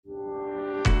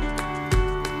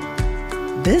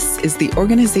This is the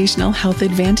Organizational Health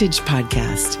Advantage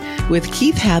podcast with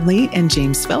Keith Hadley and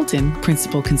James Felton,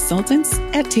 principal consultants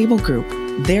at Table Group.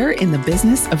 They're in the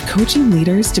business of coaching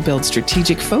leaders to build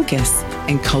strategic focus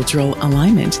and cultural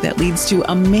alignment that leads to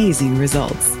amazing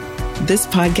results. This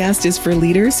podcast is for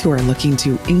leaders who are looking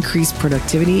to increase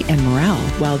productivity and morale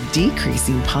while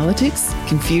decreasing politics,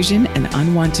 confusion, and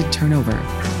unwanted turnover.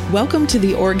 Welcome to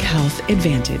the Org Health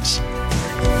Advantage.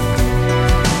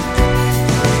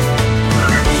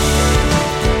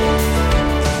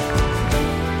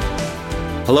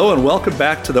 Hello and welcome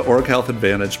back to the Org Health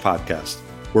Advantage podcast.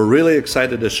 We're really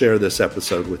excited to share this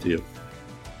episode with you.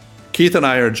 Keith and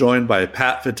I are joined by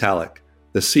Pat Vihtelic,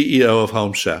 the CEO of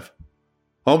Home Chef.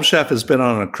 Home Chef has been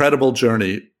on an incredible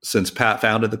journey since Pat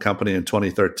founded the company in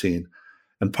 2013.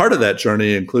 And part of that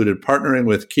journey included partnering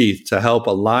with Keith to help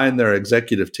align their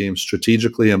executive team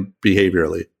strategically and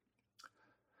behaviorally.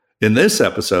 In this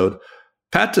episode,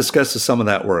 Pat discusses some of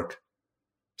that work,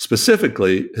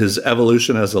 specifically his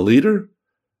evolution as a leader,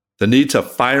 the need to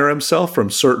fire himself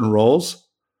from certain roles,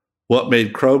 what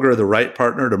made Kroger the right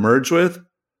partner to merge with,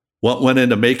 what went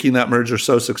into making that merger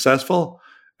so successful,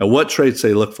 and what traits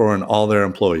they look for in all their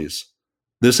employees.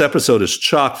 This episode is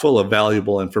chock full of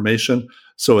valuable information.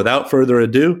 So without further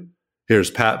ado, here's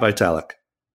Pat Vihtelic.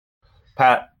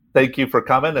 Pat, thank you for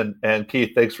coming. And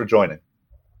Keith, thanks for joining.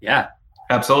 Yeah,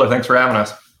 absolutely. Thanks for having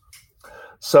us.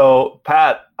 So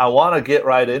Pat, I want to get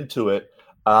right into it.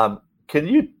 Can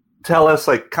you tell us,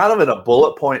 like, kind of in a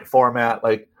bullet point format,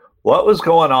 like what was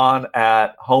going on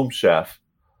at Home Chef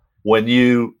when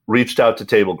you reached out to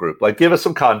Table Group? Like, give us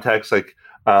some context, like,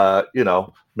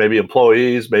 maybe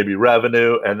employees, maybe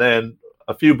revenue, and then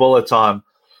a few bullets on,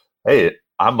 hey,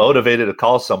 I'm motivated to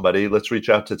call somebody. Let's reach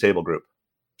out to Table Group.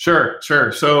 Sure.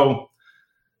 So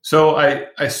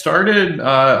I started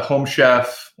Home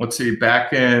Chef,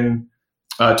 back in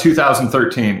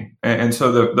 2013. And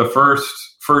so the first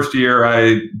year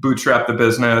I bootstrapped the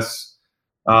business.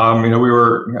 We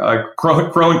were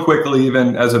growing quickly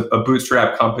even as a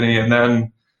bootstrap company. And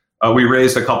then we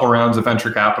raised a couple rounds of venture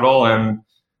capital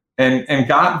and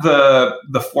got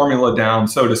the formula down,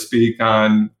 so to speak,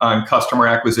 on customer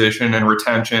acquisition and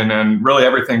retention, and really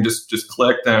everything just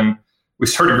clicked, and we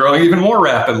started growing even more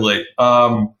rapidly.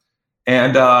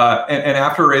 And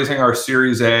after raising our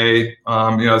Series A,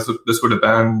 this would have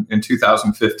been in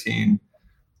 2015,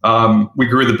 we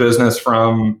grew the business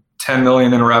from 10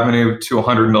 million in revenue to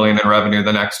 100 million in revenue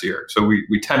the next year. So we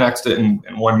 10x'd it in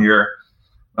 1 year.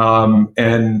 And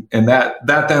that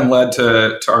then led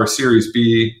to our Series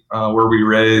B, where we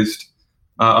raised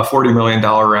a $40 million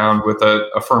round with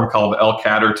a firm called L.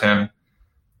 Catterton.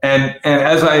 And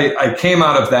as I came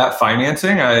out of that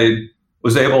financing, I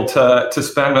was able to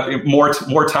spend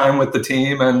more time with the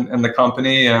team and the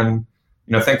company, and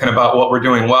thinking about what we're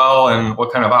doing well and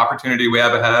what kind of opportunity we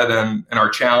have ahead and our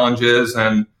challenges,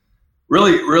 and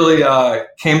really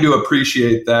came to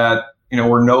appreciate that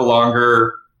we're no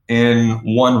longer in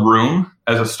one room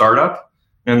as a startup.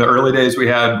 In the early days, we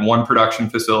had one production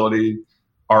facility.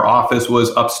 Our office was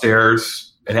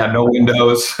upstairs. It had no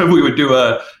windows. We would do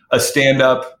a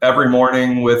stand-up every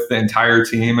morning with the entire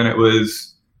team, and it was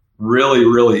really,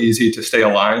 really easy to stay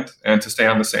aligned and to stay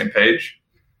on the same page.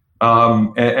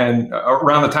 And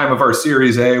around the time of our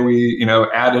Series A, we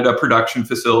added a production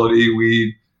facility.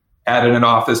 We added an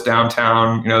office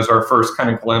downtown. As our first kind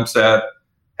of glimpse at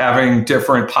having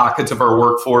different pockets of our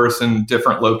workforce in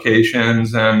different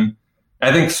locations, and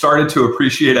I think started to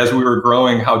appreciate as we were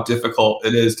growing how difficult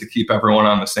it is to keep everyone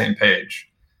on the same page.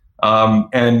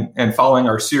 And following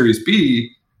our Series B,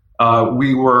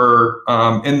 we were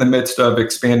in the midst of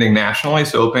expanding nationally,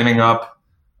 so opening up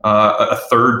a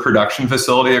third production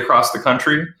facility across the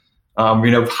country.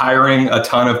 Hiring a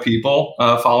ton of people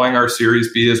following our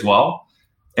Series B as well,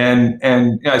 and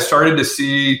I started to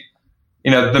see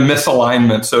the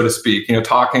misalignment, so to speak,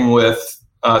 talking with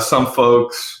some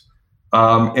folks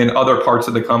in other parts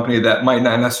of the company that might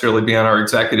not necessarily be on our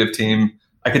executive team.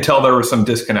 I could tell there were some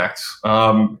disconnects.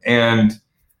 And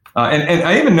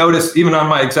I even noticed, even on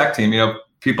my exec team,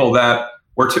 people that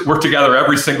work together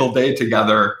every single day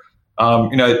together,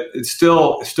 it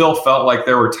still felt like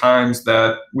there were times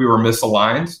that we were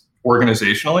misaligned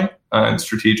organizationally and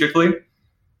strategically.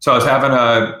 So I was having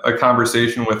a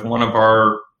conversation with one of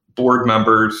our board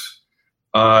members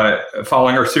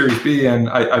following our Series B, and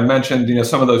I mentioned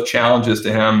some of those challenges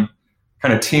to him,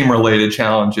 kind of team related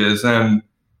challenges, and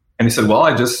he said, "Well,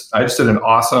 I just did an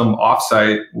awesome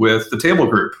offsite with the Table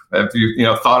Group. Have you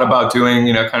thought about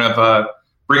doing kind of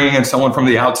bringing in someone from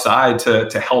the outside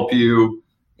to help you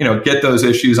get those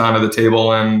issues onto the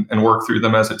table and work through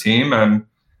them as a team?" And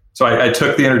so I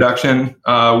took the introduction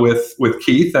with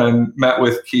Keith and met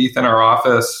with Keith in our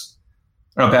office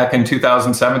back in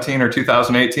 2017 or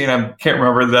 2018. I can't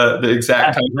remember the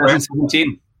exact time.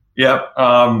 2017. Yep.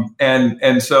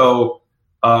 And so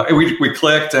we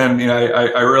clicked, and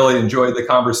I really enjoyed the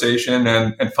conversation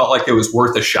and felt like it was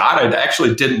worth a shot. I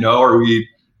actually didn't know, are we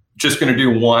just going to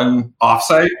do one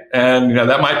offsite, and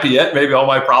that might be it. Maybe all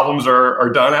my problems are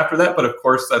done after that, but of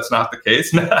course that's not the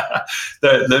case.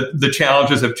 the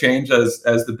challenges have changed as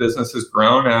the business has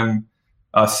grown, and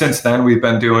since then we've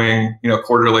been doing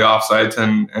quarterly offsites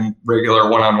and regular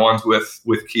one-on-ones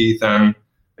with Keith, and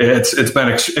it's been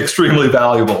extremely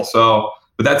valuable. So,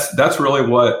 but that's really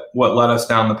what led us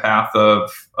down the path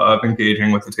of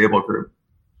engaging with the Table Group.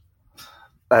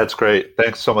 That's great.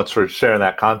 Thanks so much for sharing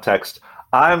that context.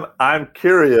 I'm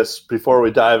curious, before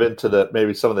we dive into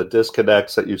maybe some of the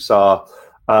disconnects that you saw,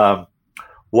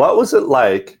 what was it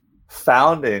like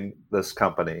founding this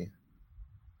company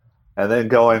and then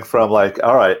going from like,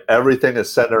 all right, everything is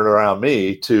centered around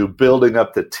me, to building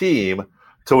up the team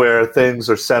to where things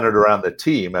are centered around the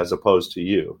team as opposed to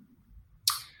you?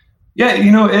 Yeah,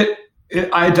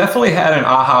 I definitely had an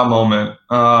aha moment.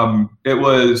 It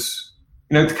was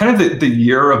kind of the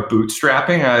year of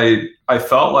bootstrapping. I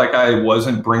felt like I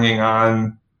wasn't bringing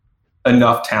on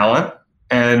enough talent.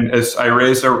 And as I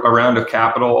raised a round of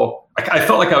capital, I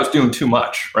felt like I was doing too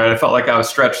much, right? I felt like I was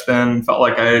stretched thin, felt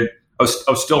like I was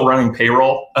still running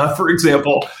payroll, for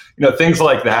example, things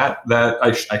like that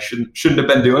I shouldn't have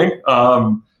been doing.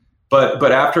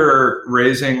 But after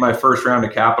raising my first round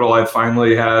of capital, I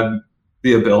finally had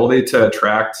the ability to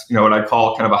attract, what I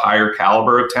call kind of a higher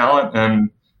caliber of talent, and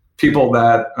people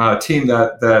team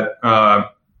that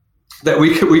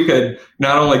we could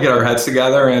not only get our heads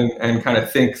together and kind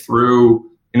of think through,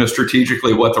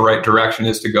 strategically what the right direction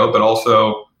is to go, but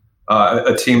also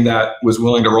a team that was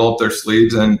willing to roll up their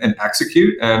sleeves and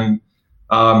execute. And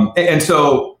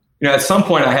so, at some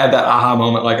point I had that aha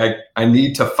moment, like I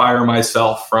need to fire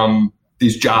myself from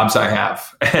these jobs I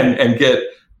have and get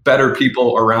better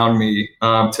people around me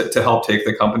to help take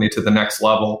the company to the next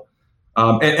level.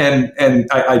 And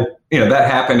I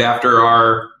that happened after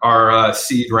our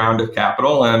seed round of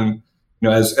capital, and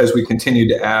as we continued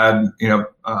to add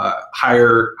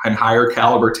higher and higher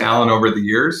caliber talent over the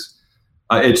years,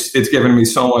 it's given me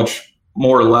so much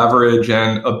more leverage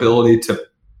and ability to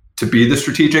be the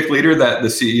strategic leader that the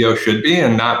CEO should be,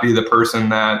 and not be the person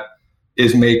that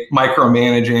is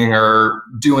micromanaging or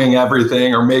doing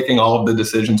everything or making all of the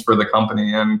decisions for the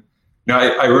company. And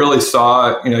I really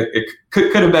saw, it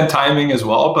could have been timing as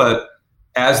well, but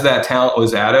as that talent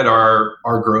was added, our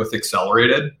growth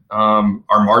accelerated.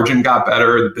 Our margin got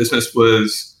better. The business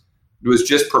was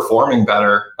just performing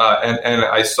better. And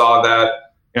I saw that,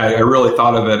 I really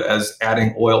thought of it as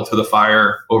adding oil to the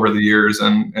fire over the years,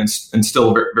 and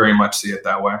still very much see it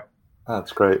that way.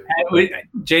 That's great.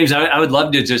 James, I would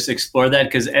love to just explore that,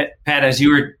 because Pat, as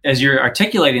you're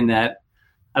articulating that,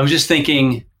 I was just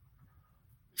thinking,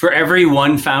 for every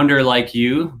one founder like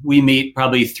you, we meet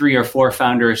probably 3 or 4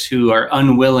 founders who are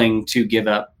unwilling to give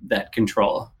up that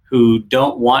control, who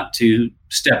don't want to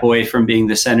step away from being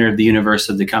the center of the universe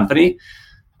of the company.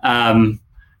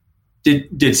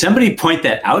 Did somebody point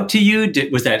that out to you?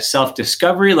 Was that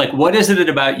self-discovery? Like, what is it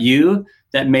about you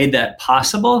that made that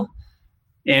possible?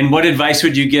 And what advice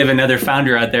would you give another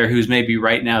founder out there who's maybe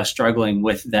right now struggling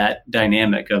with that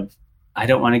dynamic of, I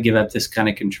don't want to give up this kind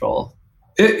of control?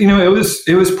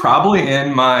 It was probably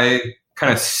in my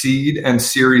kind of seed and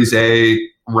Series A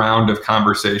round of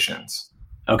conversations.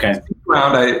 Okay.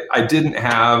 Round, I didn't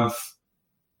have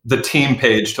the team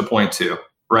page to point to,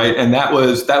 right? And that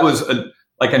was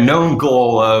a known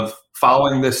goal of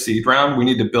following this seed round. We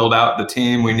need to build out the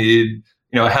team. We need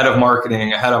a head of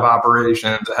marketing, a head of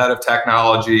operations, a head of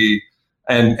technology,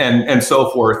 and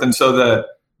so forth. And so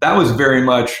that was very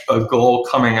much a goal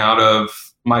coming out of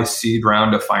my seed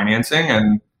round of financing,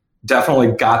 and definitely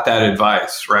got that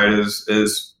advice, right?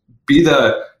 Is you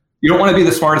don't want to be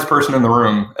the smartest person in the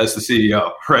room as the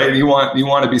CEO, right? You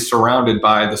want to be surrounded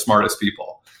by the smartest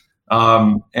people.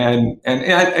 And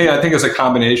I think it's a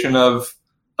combination of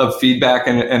feedback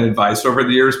and advice over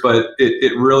the years, but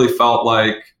it really felt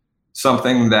like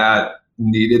something that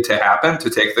needed to happen to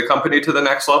take the company to the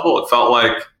next level. It felt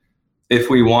like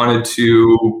if we wanted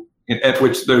to,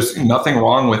 which there's nothing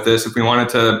wrong with this, if we wanted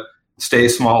to stay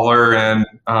smaller and,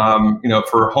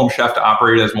 for Home Chef to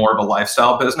operate as more of a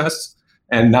lifestyle business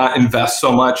and not invest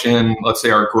so much in, let's say,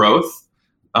 our growth,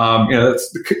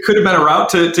 it could have been a route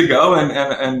to go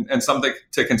and something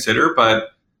to consider,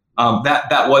 but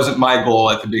that wasn't my goal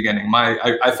at the beginning.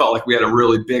 I felt like we had a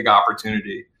really big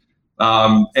opportunity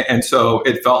And so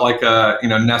it felt like a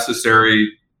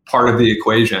necessary part of the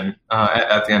equation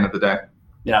at the end of the day.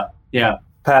 Yeah.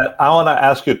 Pat, I want to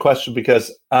ask you a question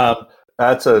because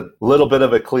that's a little bit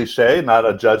of a cliche, not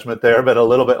a judgment there, but a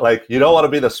little bit like you don't want to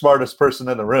be the smartest person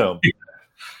in the room,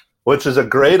 which is a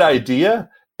great idea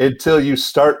until you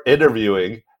start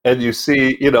interviewing and you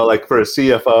see, like for a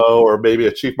CFO or maybe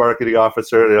a chief marketing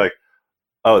officer, they're like,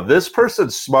 oh, this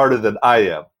person's smarter than I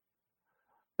am.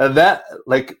 And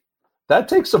that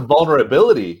takes some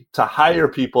vulnerability to hire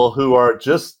people who are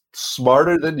just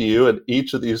smarter than you in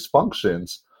each of these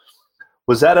functions.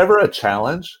 Was that ever a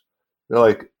challenge? You're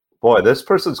like, boy, this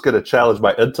person's going to challenge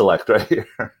my intellect right here.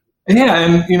 Yeah,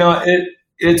 and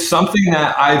it's something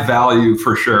that I value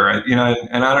for sure. And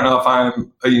I don't know if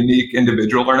I'm a unique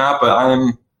individual or not, but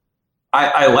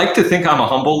I like to think I'm a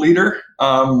humble leader,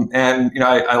 and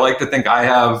I like to think I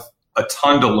have a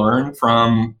ton to learn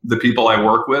from the people I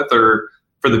work with, or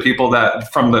from the people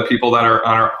that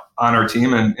are on our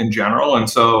team in general. And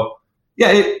so,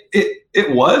 yeah,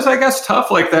 it was, I guess, tough,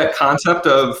 like that concept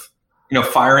of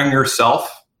firing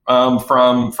yourself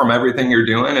from everything you're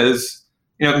doing is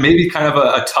maybe kind of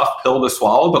a tough pill to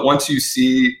swallow. But once you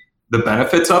see the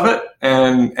benefits of it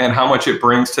and how much it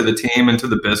brings to the team and to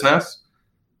the business,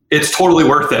 it's totally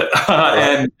worth it.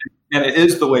 and it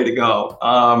is the way to go.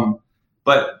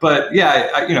 But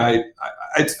yeah,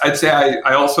 I'd say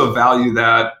I also value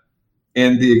that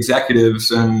in the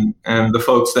executives and the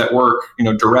folks that work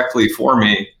directly for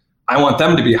me. I want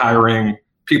them to be hiring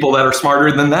people that are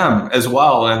smarter than them as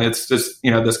well. And it's just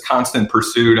this constant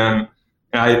pursuit. And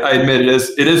I admit it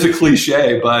is a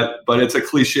cliche, but it's a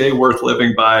cliche worth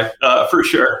living by for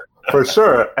sure. For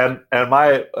sure. And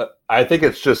I think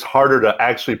it's just harder to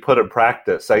actually put in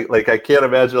practice. I can't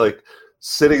imagine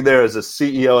sitting there as a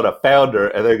CEO and a founder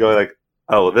and they're going like,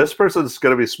 oh, this person's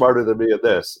going to be smarter than me in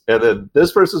this. And then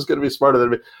this person's going to be smarter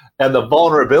than me. And the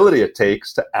vulnerability it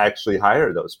takes to actually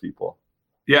hire those people.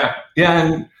 Yeah.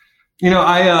 And,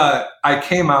 I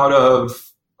came out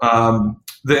of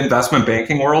the investment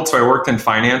banking world. So I worked in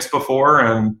finance before.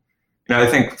 And, I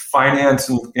think finance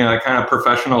and, kind of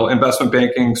professional investment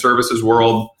banking services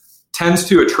world tends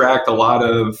to attract a lot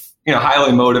of,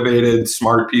 highly motivated,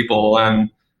 smart people.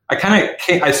 And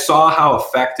I saw how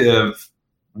effective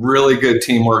really good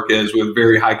teamwork is with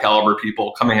very high caliber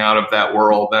people coming out of that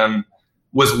world, and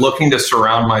was looking to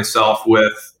surround myself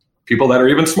with people that are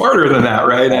even smarter than that.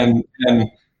 Right. And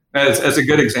as a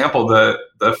good example,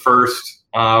 the first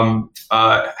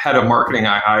head of marketing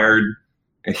I hired,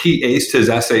 he aced his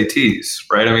SATs.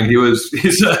 Right. I mean,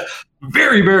 he's a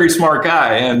very, very smart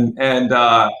guy. And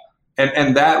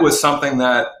that was something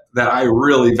that I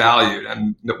really valued.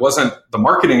 And it wasn't the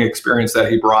marketing experience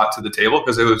that he brought to the table,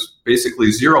 because it was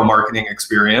basically zero marketing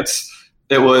experience.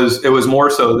 It was more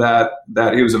so that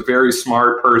he was a very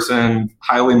smart person,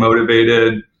 highly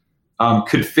motivated,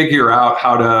 could figure out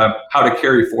how to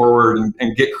carry forward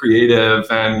and get creative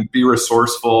and be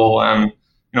resourceful, and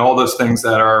all those things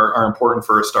that are important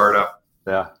for a startup.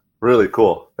 Yeah, really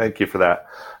cool. Thank you for that.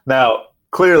 Now,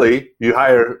 clearly, you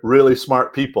hire really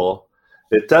smart people.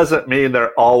 It doesn't mean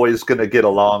they're always going to get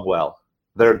along well.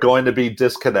 There are going to be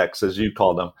disconnects, as you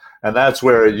call them. And that's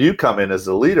where you come in as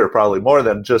a leader, probably more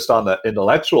than just on the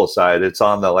intellectual side. It's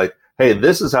on the hey,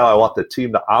 this is how I want the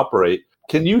team to operate.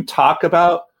 Can you talk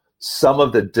about some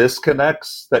of the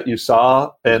disconnects that you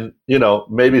saw, and,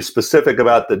 maybe specific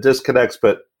about the disconnects,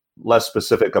 but less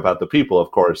specific about the people,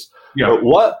 of course. Yeah. But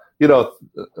what,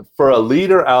 for a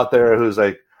leader out there who's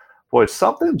like, boy,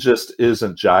 something just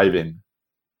isn't jiving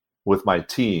with my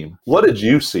team, what did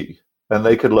you see and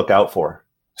they could look out for?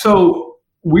 So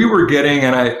we were getting,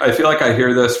 and I feel like I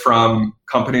hear this from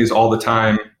companies all the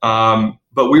time,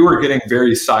 but we were getting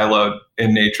very siloed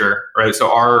in nature, right?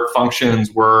 So our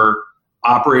functions were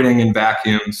operating in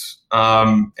vacuums.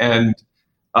 For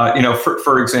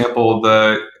example,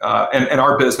 and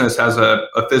our business has a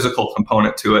physical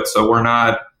component to it. So we're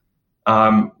not,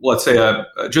 let's say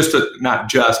not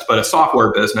just, but a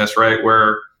software business, right?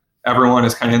 Where everyone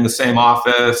is kind of in the same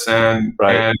office and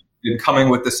coming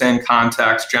with the same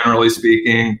context, generally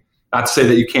speaking. Not to say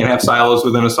that you can't have silos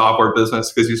within a software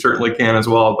business, because you certainly can as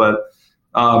well.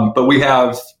 But we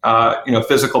have,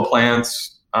 physical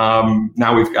plants.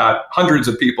 Now we've got hundreds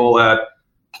of people at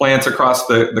plants across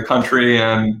the country.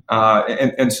 And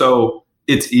so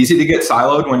it's easy to get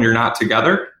siloed when you're not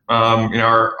together.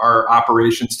 Our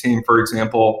operations team, for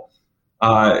example,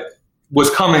 was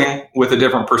coming with a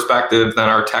different perspective than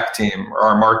our tech team or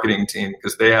our marketing team,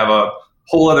 because they have a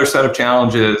whole other set of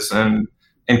challenges and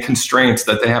constraints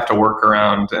that they have to work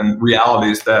around, and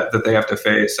realities that they have to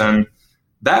face. And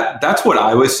that's what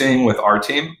I was seeing with our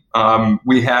team.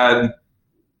 We had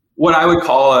what I would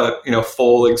call a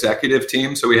full executive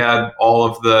team. So we had all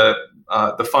of the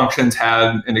functions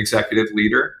had an executive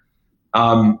leader.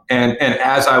 And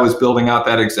as I was building out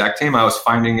that exec team, I was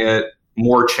finding it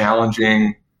more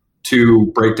challenging to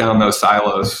break down those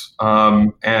silos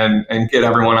and get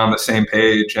everyone on the same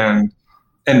page. And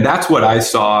that's what I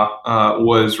saw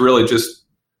was really just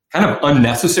kind of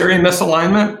unnecessary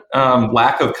misalignment,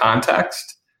 lack of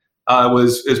context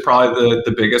is probably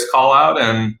the biggest call out.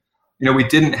 And we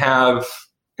didn't have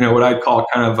what I'd call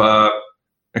kind of a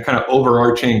kind of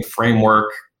overarching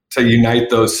framework to unite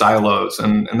those silos,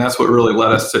 and that's what really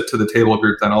led us to the table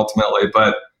group then ultimately.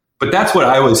 But that's what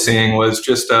I was seeing was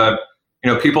just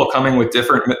people coming with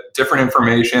different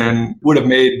information would have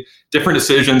made different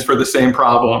decisions for the same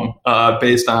problem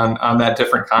based on that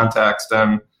different context,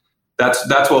 and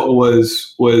that's what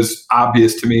was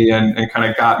obvious to me and kind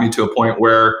of got me to a point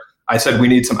where I said we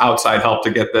need some outside help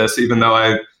to get this, even though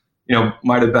I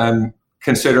might have been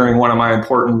considering one of my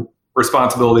important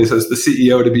responsibilities as the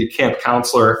CEO to be camp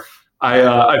counselor.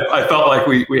 I felt like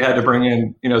we had to bring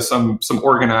in some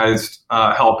organized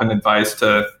help and advice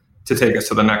to take us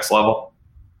to the next level.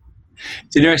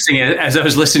 It's interesting. As I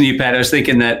was listening to you, Pat, I was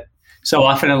thinking that so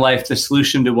often in life, the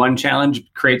solution to one challenge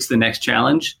creates the next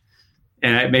challenge.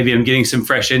 And maybe I'm getting some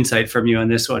fresh insight from you on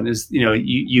this one. Is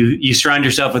you surround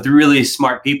yourself with really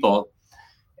smart people,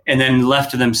 and then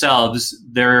left to themselves,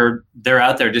 they're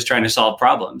out there just trying to solve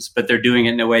problems, but they're doing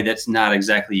it in a way that's not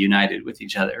exactly united with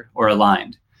each other or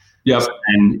aligned. Yep.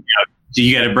 And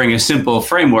you got to bring a simple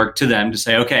framework to them to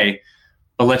say, okay,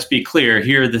 but let's be clear.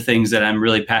 Here are the things that I'm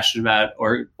really passionate about,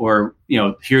 or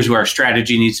here's where our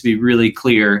strategy needs to be really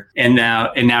clear. And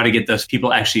now to get those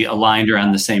people actually aligned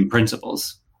around the same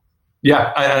principles.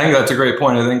 Yeah, I think that's a great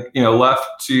point. I think left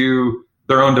to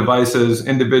their own devices,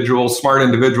 smart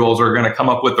individuals are going to come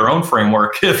up with their own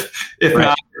framework if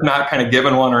right. not kind of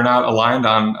given one or not aligned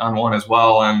on one as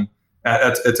well. And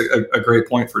it's a great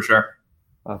point for sure.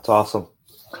 That's awesome.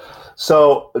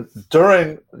 So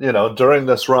during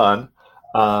this run,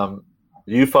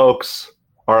 you folks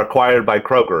are acquired by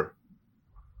Kroger.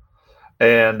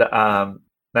 And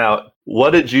now,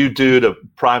 what did you do to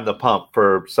prime the pump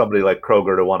for somebody like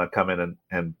Kroger to want to come in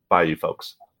and buy you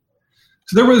folks?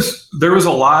 So there was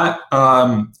a lot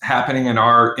happening in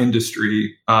our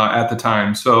industry at the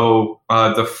time. So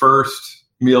the first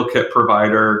meal kit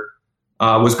provider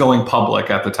was going public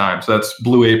at the time. So that's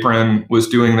Blue Apron was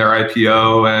doing their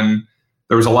IPO, and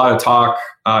there was a lot of talk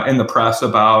in the press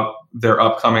about their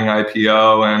upcoming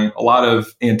IPO and a lot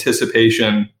of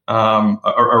anticipation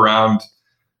around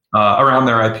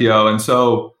their IPO. And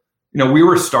so we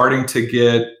were starting to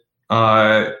get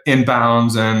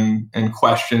inbounds and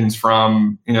questions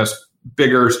from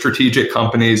bigger strategic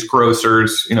companies,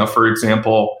 grocers, for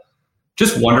example,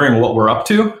 just wondering what we're up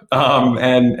to,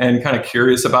 and kind of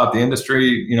curious about the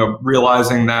industry,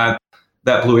 realizing that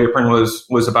Blue Apron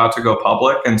was about to go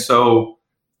public. And so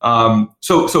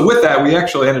with that, we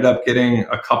actually ended up getting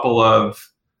a couple of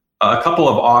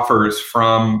offers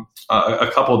from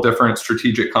a couple of different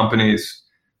strategic companies.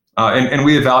 And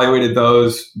we evaluated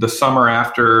those the summer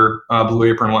after Blue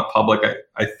Apron went public.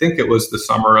 I think it was the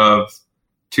summer of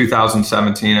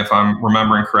 2017, if I'm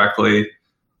remembering correctly.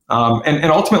 And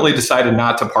ultimately decided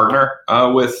not to partner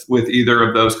with either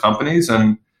of those companies.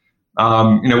 And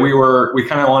we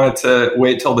kind of wanted to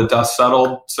wait till the dust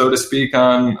settled, so to speak,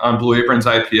 on Blue Apron's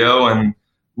IPO and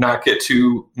not get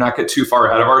too far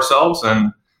ahead of ourselves.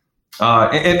 And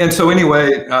so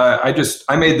anyway,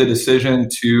 I made the decision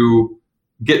to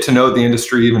get to know the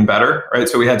industry even better, right?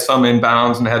 So we had some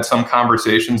inbounds and had some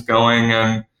conversations going,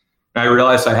 and I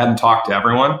realized I hadn't talked to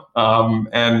everyone.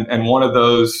 And one of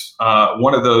those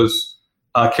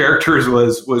characters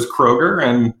was Kroger,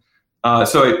 and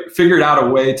so I figured out a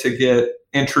way to get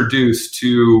introduced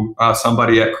to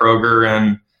somebody at Kroger,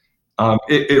 and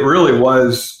it really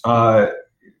was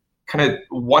kind of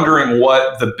wondering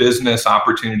what the business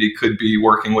opportunity could be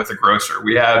working with a grocer.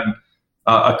 We had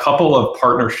a couple of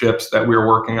partnerships that we were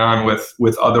working on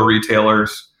with other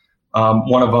retailers.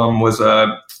 One of them was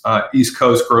a East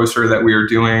Coast grocer that we were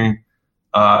doing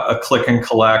a click and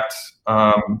collect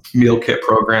meal kit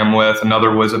program with.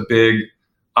 Another was a big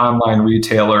online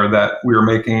retailer that we were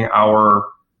making our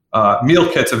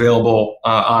meal kits available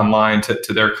online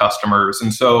to their customers.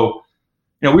 And so,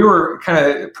 we were kind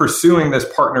of pursuing this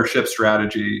partnership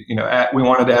strategy. We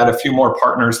wanted to add a few more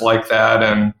partners like that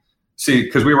and see,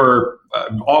 because we were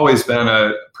always been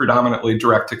a predominantly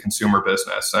direct to consumer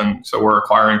business. And so we're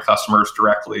acquiring customers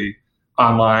directly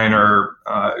online or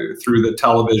through the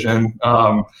television.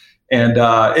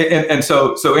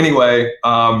 So anyway,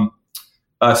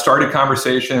 started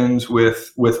conversations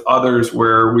with others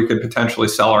where we could potentially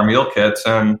sell our meal kits,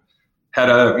 and had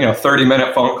a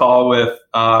 30-minute phone call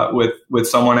with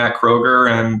someone at Kroger.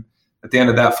 And at the end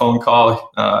of that phone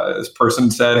call, this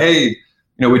person said, "Hey,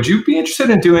 would you be interested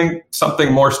in doing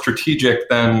something more strategic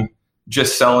than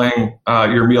just selling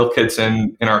your meal kits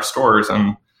in our stores?"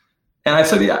 And I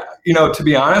said, "Yeah, to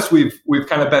be honest, we've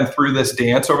kind of been through this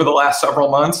dance over the last several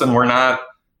months, and we're not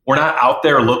out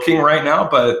there looking right now.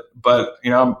 But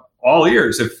I'm all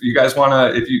ears if you guys want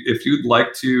to, if you'd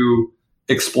like to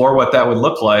explore what that would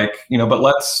look like, but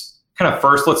let's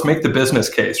make the business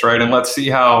case, right? And let's see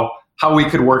how we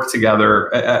could work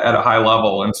together at a high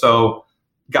level." And so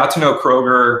got to know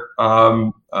Kroger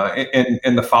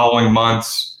in the following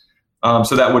months.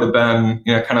 So that would have been,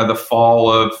 kind of the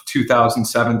fall of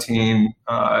 2017.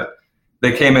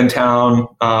 They came in town,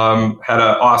 had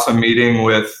an awesome meeting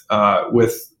with a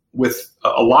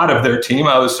lot of their team.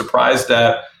 I was surprised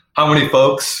at how many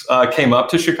folks came up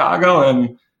to Chicago,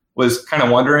 and was kind of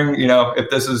wondering, if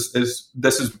this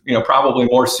is probably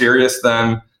more serious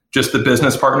than just the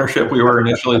business partnership we were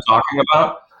initially talking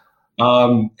about.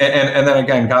 And then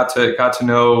again, got to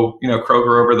know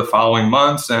Kroger over the following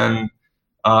months, and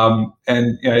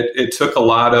it took a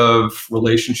lot of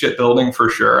relationship building for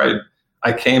sure.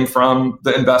 I came from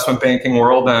the investment banking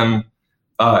world and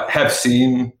have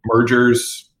seen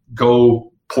mergers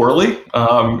go poorly.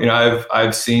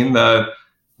 I've seen the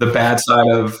bad side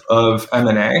of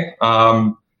M&A.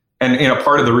 And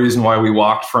part of the reason why we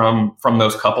walked from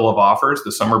those couple of offers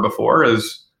the summer before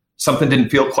is something didn't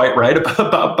feel quite right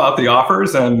about the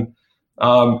offers, and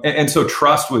so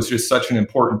trust was just such an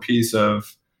important piece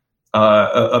of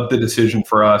the decision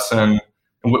for us. And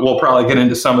we'll probably get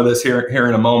into some of this here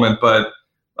in a moment, but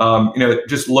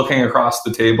just looking across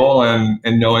the table and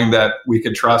knowing that we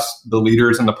could trust the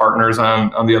leaders and the partners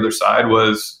on the other side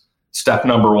was step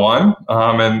number one.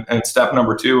 And step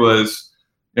number two was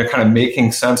kind of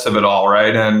making sense of it all,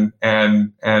 right?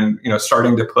 And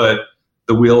starting to put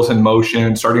the wheels in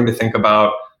motion, starting to think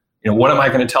about, what am I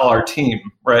going to tell our team,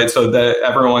 right? So that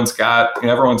everyone's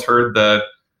heard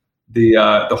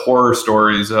the horror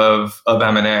stories of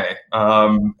M&A,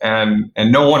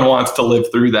 and no one wants to live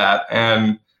through that.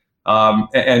 And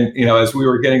as we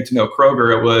were getting to know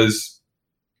Kroger, it was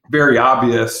very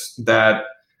obvious that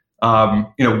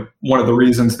one of the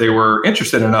reasons they were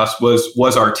interested in us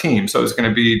was our team. So it was going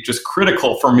to be just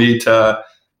critical for me to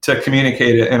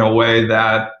communicate it in a way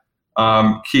that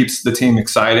keeps the team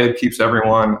excited, keeps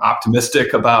everyone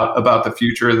optimistic about the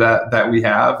future that we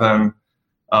have.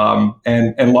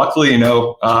 And luckily,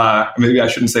 maybe I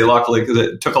shouldn't say luckily because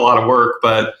it took a lot of work,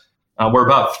 but we're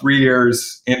about 3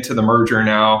 years into the merger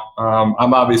now.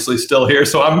 I'm obviously still here,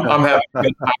 so I'm having a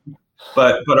good time.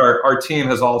 But our team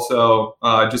has also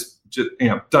just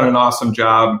done an awesome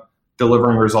job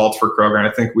delivering results for Kroger, and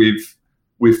I think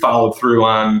we've followed through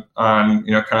on kind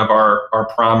of our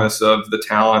promise of the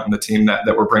talent and the team that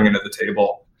we're bringing to the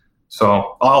table.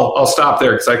 So I'll stop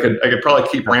there because I could probably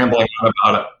keep rambling on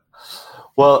about it.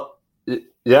 Well,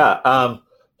 yeah,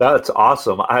 that's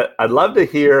awesome. I'd love to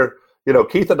hear.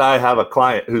 Keith and I have a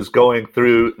client who's going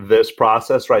through this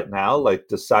process right now, like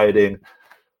deciding,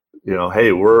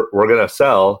 hey, we're going to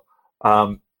sell.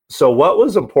 So what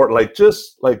was important, like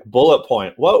just like bullet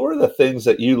point, what were the things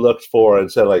that you looked for and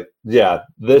said like, yeah,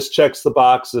 this checks the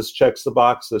box, this checks the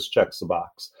box, this checks the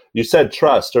box? You said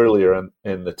trust earlier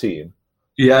in the team.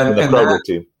 Yeah. In the Kroger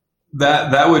team.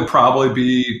 That would probably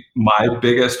be my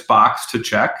biggest box to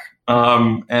check.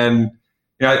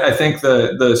 I think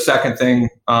the second thing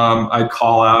I'd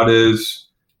call out is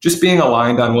just being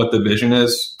aligned on what the vision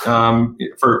is for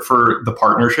the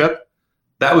partnership.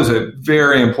 That was a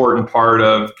very important part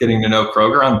of getting to know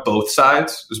Kroger on both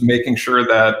sides, was making sure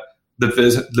that the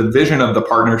vision of the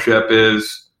partnership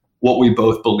is what we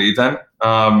both believe in,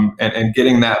 and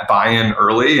getting that buy-in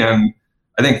early. And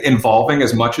I think involving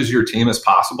as much as your team as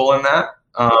possible in that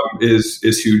is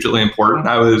hugely important.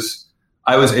 I was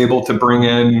able to bring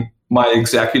in my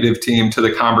executive team to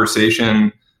the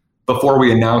conversation before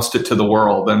we announced it to the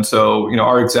world. And so,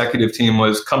 our executive team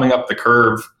was coming up the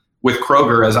curve with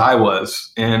Kroger as I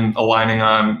was in aligning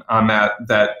on that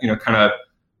kind of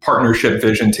partnership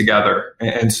vision together.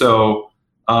 And so,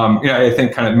 I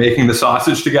think kind of making the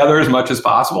sausage together as much as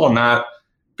possible and not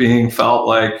being felt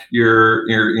like you're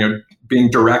being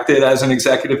directed as an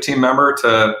executive team member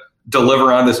to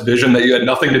deliver on this vision that you had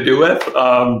nothing to do with,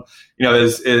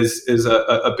 is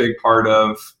a big part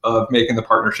of making the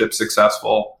partnership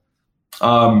successful.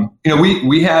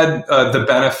 We had the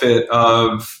benefit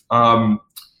of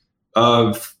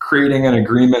of creating an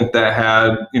agreement that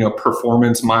had,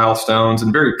 performance milestones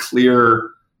and very clear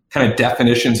kind of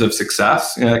definitions of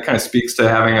success. It kind of speaks to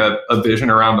having a vision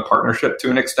around the partnership to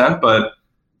an extent, but,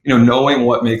 knowing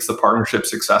what makes the partnership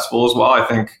successful as well. I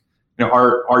think,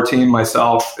 our team,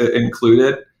 myself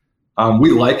included,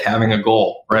 we like having a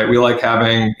goal, right? We like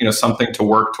having, something to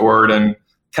work toward and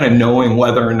kind of knowing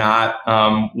whether or not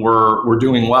we're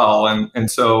doing well.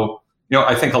 And so,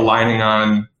 I think aligning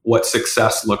on what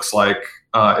success looks like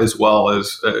as well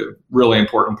is a really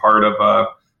important part of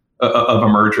a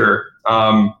merger.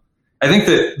 I think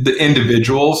that the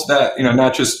individuals that,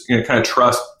 not just, kind of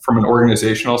trust from an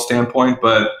organizational standpoint,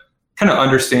 but kind of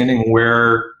understanding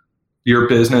where your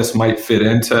business might fit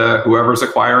into whoever's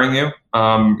acquiring you,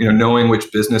 knowing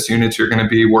which business units you're going to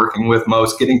be working with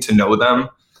most, getting to know them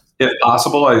if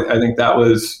possible. I think that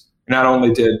was, not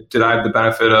only did I have the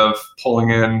benefit of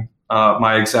pulling in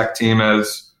my exec team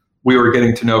as we were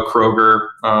getting to know Kroger,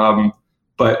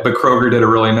 but Kroger did a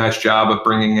really nice job of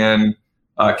bringing in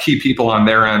key people on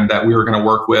their end that we were going to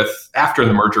work with after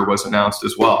the merger was announced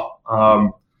as well.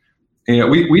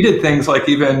 We did things like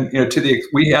even,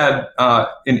 we had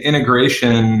an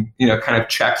integration, kind of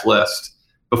checklist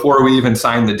before we even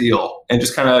signed the deal, and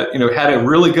just kind of, had a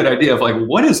really good idea of like,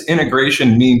 what does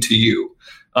integration mean to you?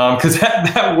 Because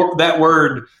that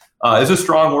word is a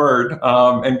strong word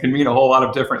and can mean a whole lot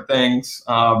of different things.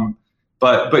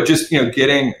 But just,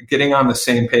 getting on the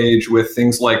same page with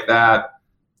things like that,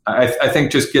 I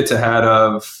think just gets ahead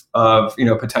of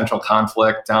potential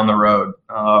conflict down the road.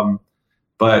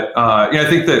 But I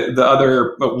think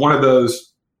that one of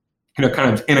those,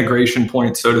 kind of integration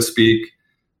points, so to speak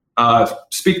to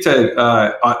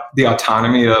the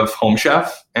autonomy of Home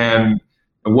Chef and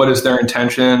what is their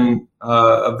intention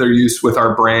of their use with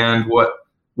our brand?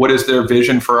 What is their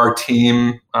vision for our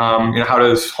team? How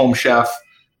does Home Chef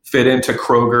fit into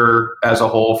Kroger as a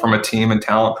whole from a team and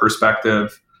talent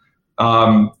perspective?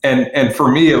 And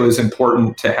for me, it was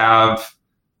important to have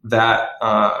that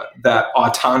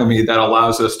autonomy that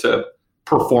allows us to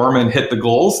perform and hit the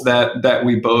goals that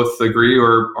we both agree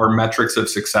are metrics of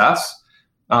success.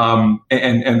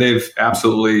 And they've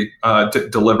absolutely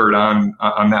delivered on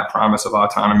that promise of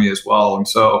autonomy as well. And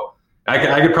so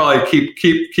I could probably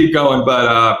keep going,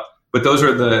 but those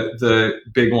are the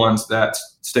big ones that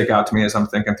stick out to me as I'm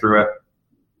thinking through it.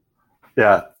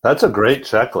 Yeah, that's a great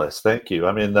checklist. Thank you.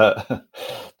 I mean, the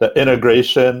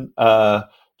integration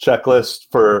checklist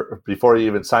for before you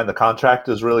even sign the contract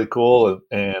is really cool,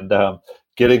 and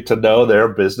getting to know their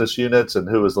business units and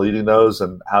who is leading those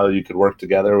and how you could work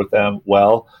together with them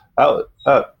well.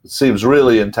 That seems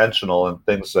really intentional and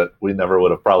things that we never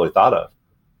would have probably thought of.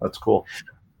 That's cool.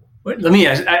 Let me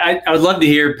ask, I would love to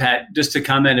hear, Pat, just to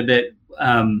comment a bit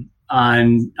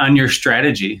on your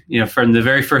strategy. From the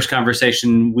very first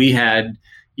conversation we had,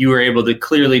 you were able to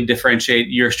clearly differentiate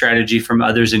your strategy from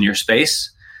others in your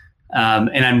space.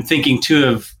 And I'm thinking too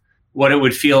of what it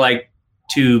would feel like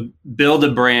to build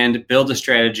a brand, build a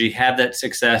strategy, have that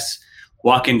success,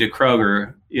 walk into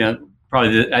Kroger.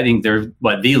 Probably I think they're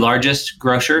the largest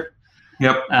grocer.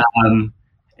 Yep.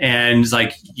 And it's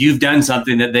like you've done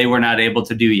something that they were not able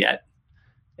to do yet.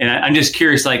 And I'm just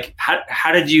curious, like,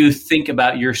 how did you think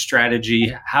about your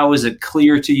strategy? How was it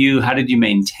clear to you? How did you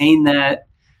maintain that?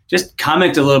 Just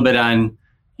comment a little bit on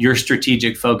your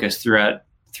strategic focus throughout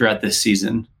this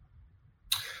season.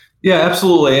 Yeah,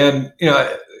 absolutely. And,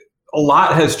 a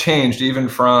lot has changed even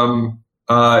from,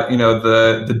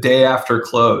 the day after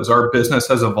close. Our business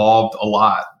has evolved a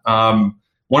lot.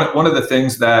 One of the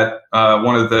things that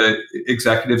one of the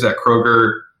executives at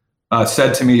Kroger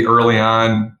said to me early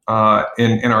on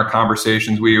in our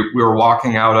conversations, we were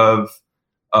walking out of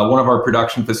one of our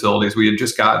production facilities. We had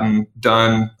just gotten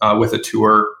done with a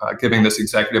tour, giving this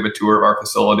executive a tour of our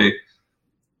facility.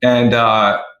 And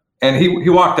he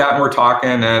walked out and we're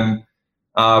talking, and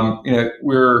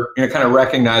we're kind of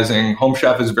recognizing Home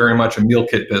Chef is very much a meal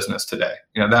kit business today.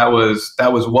 That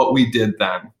was what we did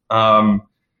then.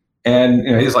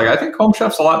 And he's like, I think Home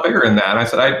Chef's a lot bigger than that. And I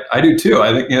said, I do too.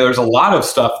 I think there's a lot of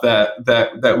stuff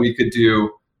that we could do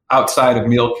outside of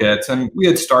meal kits, and we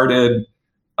had started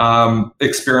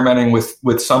experimenting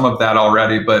with some of that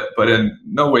already, but in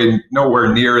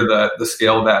nowhere near the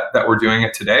scale that we're doing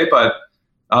it today. But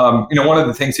one of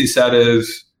the things he said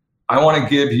is, I want to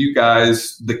give you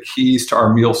guys the keys to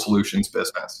our meal solutions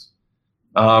business.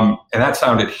 And that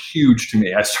sounded huge to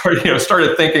me. I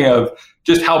started thinking of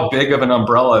just how big of an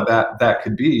umbrella that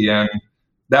could be. And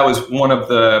that was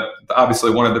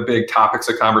obviously one of the big topics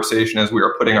of conversation as we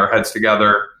were putting our heads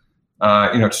together,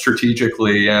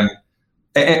 strategically. And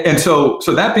so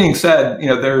that being said,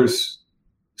 there's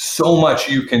so much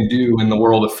you can do in the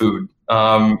world of food.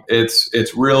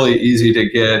 It's really easy to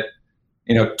get,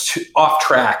 off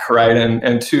track, right?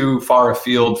 And too far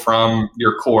afield from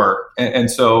your core. And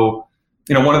so,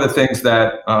 one of the things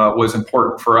that was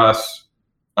important for us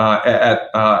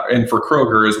and for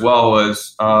Kroger as well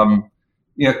was,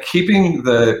 keeping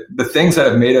the things that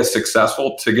have made us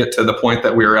successful to get to the point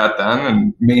that we were at then,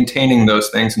 and maintaining those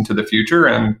things into the future.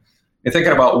 And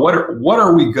thinking about what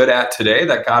are we good at today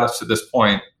that got us to this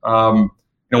point. One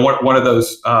of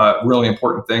those really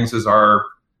important things is our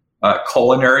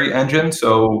culinary engine.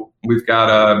 So we've got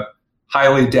a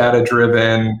highly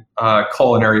data-driven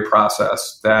culinary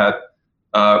process that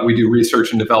we do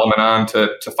research and development on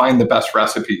to find the best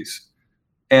recipes.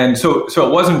 And so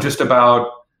it wasn't just about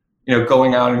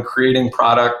going out and creating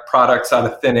products out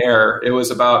of thin air. It was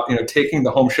about taking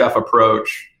the Home Chef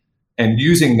approach and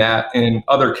using that in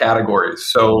other categories.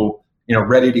 So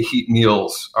ready to heat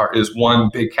meals is one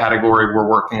big category we're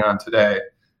working on today.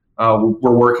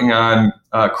 We're working on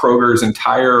Kroger's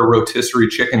entire rotisserie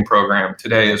chicken program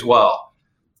today as well.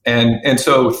 And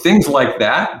so things like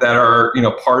that are,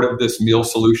 part of this meal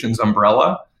solutions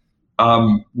umbrella,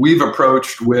 we've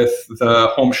approached with the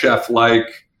Home Chef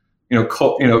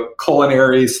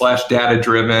culinary /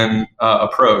 data-driven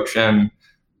approach. And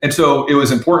so it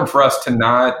was important for us to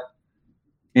not,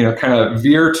 kind of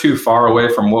veer too far away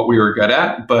from what we were good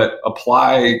at, but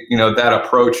apply, that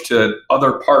approach to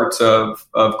other parts of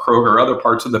Kroger, other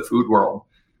parts of the food world.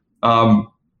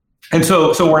 And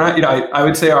so we're not, I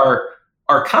would say our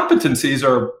competencies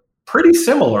are pretty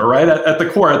similar, right? At the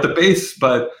core, at the base,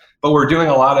 but we're doing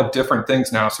a lot of different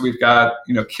things now. So we've got,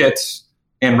 kits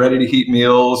and ready to heat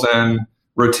meals and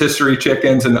rotisserie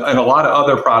chickens and a lot of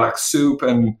other products, soup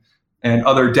and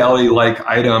other deli-like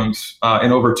items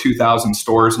in over 2,000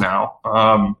 stores now.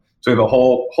 So we have a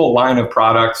whole line of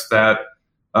products that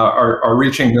are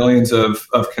reaching millions of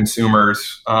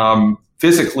consumers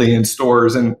physically in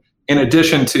stores, and in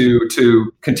addition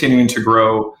to continuing to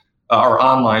grow our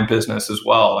online business as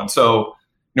well. And so,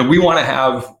 we want to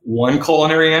have one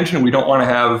culinary engine. We don't want to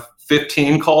have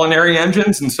 15 culinary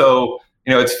engines. And so,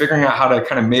 it's figuring out how to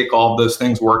kind of make all of those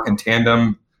things work in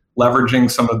tandem,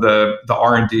 leveraging some of the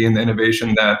R&D and the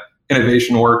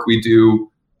innovation work we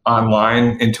do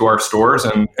online into our stores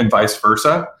and vice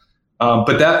versa.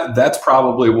 But that's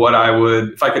probably what I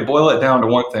would, if I could boil it down to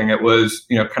one thing, it was,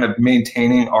 kind of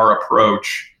maintaining our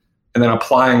approach and then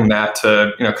applying that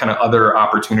to, kind of other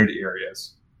opportunity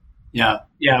areas. Yeah.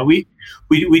 We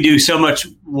do so much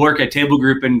work at Table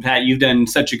Group, and Pat, you've done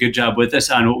such a good job with us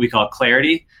on what we call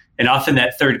clarity. And often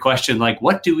that third question, like,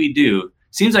 what do we do?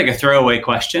 Seems like a throwaway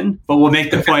question, but we'll make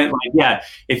the point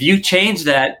if you change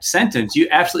that sentence, you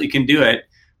absolutely can do it,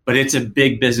 but it's a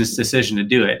big business decision to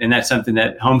do it. And that's something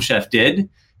that Home Chef did,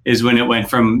 is when it went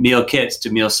from meal kits to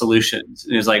meal solutions.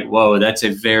 And it was like, whoa, that's a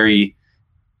very,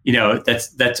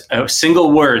 that's a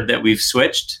single word that we've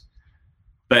switched,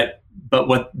 but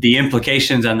what the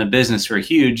implications on the business were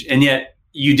huge. And yet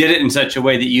you did it in such a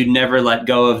way that you never let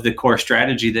go of the core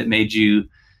strategy that made you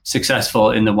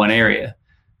successful in the one area.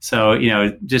 So,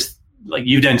 just like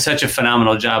you've done such a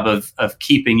phenomenal job of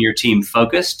keeping your team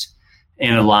focused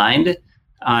and aligned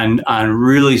on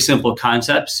really simple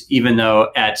concepts, even though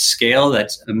at scale,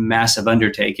 that's a massive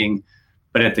undertaking,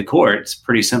 but at the core, it's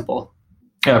pretty simple.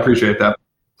 Yeah, I appreciate that.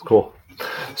 Cool.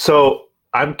 So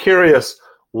I'm curious,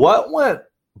 what went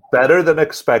better than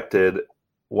expected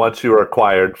once you were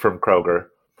acquired from Kroger?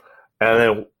 And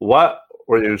then what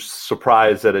were you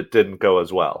surprised that it didn't go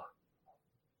as well?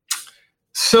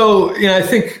 So, I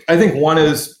think one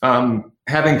is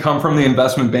having come from the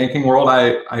investment banking world,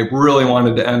 I really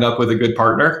wanted to end up with a good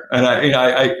partner. And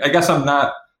I guess I'm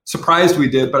not surprised we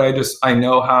did, but I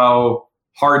know how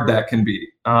hard that can be.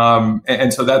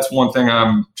 And so that's one thing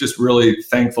I'm just really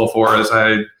thankful for as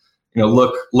I,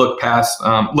 look in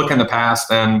the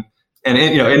past and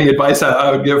any advice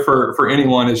I would give for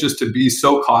anyone is just to be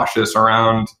so cautious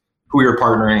around who you're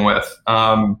partnering with.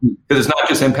 Because it's not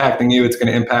just impacting you, it's going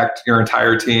to impact your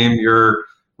entire team, your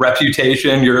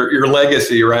reputation, your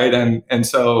legacy, right? And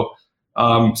so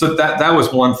that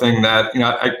was one thing that,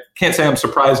 I can't say I'm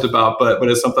surprised about, but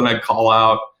it's something I'd call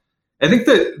out. I think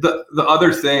that the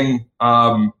other thing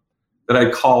that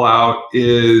I'd call out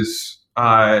is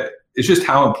just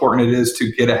how important it is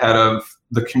to get ahead of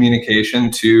the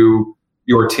communication to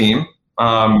your team.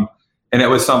 And it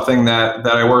was something that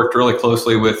I worked really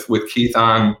closely with Keith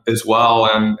on as well.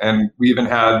 And we even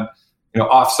had,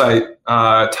 offsite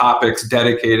topics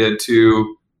dedicated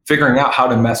to figuring out how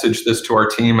to message this to our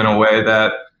team in a way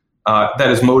that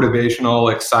is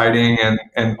motivational, exciting,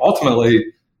 and ultimately,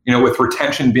 with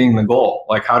retention being the goal.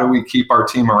 Like, how do we keep our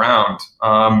team around?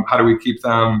 How do we keep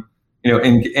them,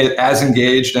 as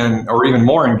engaged or even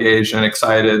more engaged and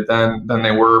excited than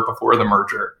they were before the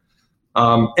merger?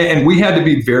 And we had to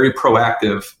be very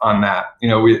proactive on that.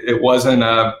 It wasn't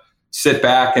a sit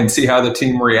back and see how the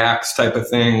team reacts type of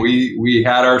thing. We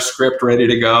had our script ready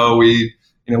to go. We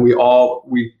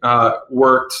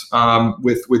worked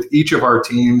with each of our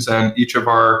teams and each of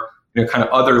our kind of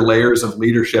other layers of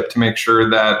leadership to make sure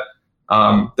that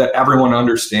that everyone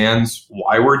understands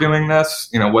why we're doing this.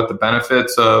 What the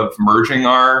benefits of merging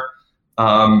are.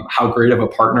 How great of a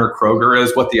partner Kroger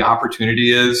is, what the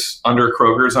opportunity is under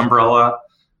Kroger's umbrella.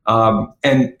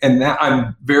 And that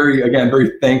I'm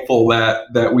very thankful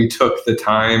that we took the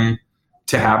time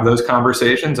to have those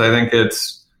conversations. I think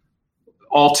it's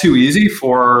all too easy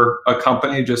for a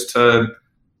company just to,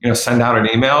 send out an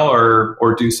email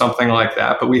or do something like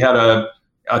that. But we had a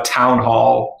town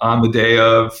hall on the day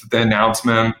of the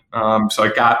announcement. So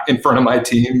I got in front of my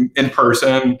team in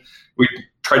person. We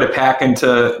tried to pack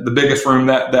into the biggest room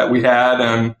that we had.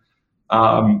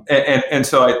 And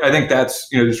so I think that's,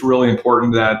 just really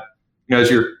important that,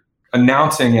 as you're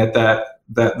announcing it, that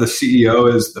the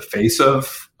CEO is the face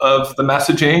of the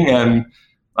messaging.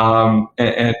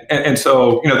 And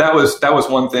so, that was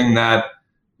one thing that,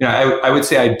 I would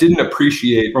say I didn't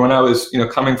appreciate when I was,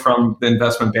 coming from the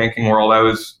investment banking world. I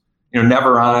was,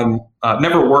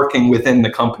 never working within the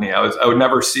company. I would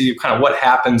never see kind of what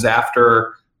happens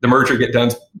after the merger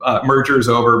is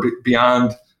over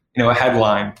beyond, a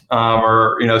headline,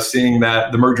 or, seeing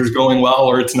that the merger is going well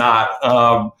or it's not.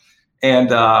 And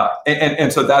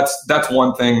so that's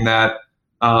one thing that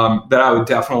I would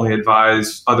definitely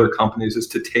advise other companies is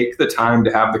to take the time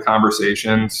to have the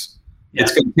conversations. Yeah.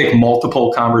 It's going to take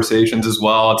multiple conversations as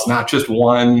well. It's not just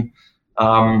one.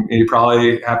 You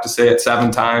probably have to say it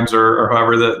 7 times or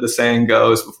however the saying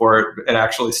goes before it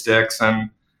actually sticks. And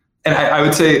I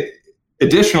would say,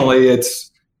 additionally,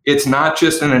 it's not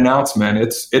just an announcement.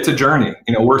 It's a journey.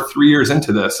 We're 3 years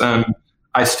into this, and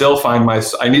I still find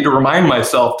I need to remind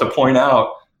myself to point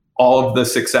out all of the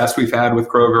success we've had with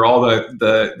Kroger, all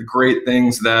the great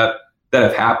things that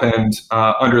have happened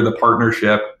under the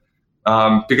partnership.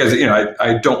 Because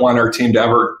I don't want our team to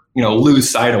ever lose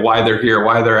sight of why they're here,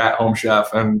 why they're at Home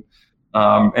Chef, and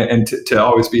to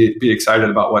always be excited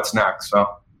about what's next. So.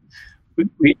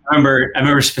 I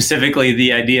remember specifically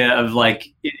the idea of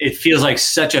it feels like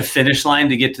such a finish line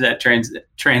to get to that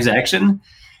transaction,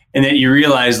 and then you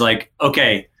realize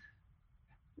okay,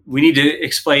 we need to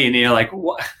explain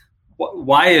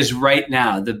why is right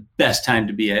now the best time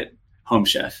to be at Home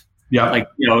Chef? Yeah,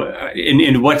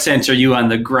 in what sense are you on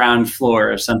the ground floor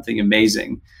of something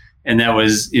amazing? And that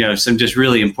was some just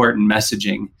really important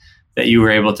messaging that you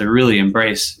were able to really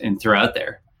embrace and throw out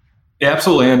there.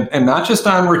 Absolutely. And not just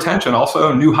on retention,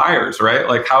 also new hires, right?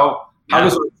 How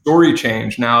does our story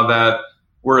change now that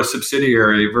we're a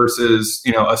subsidiary versus,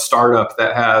 a startup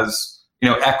that has,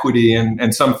 equity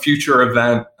and some future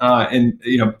event,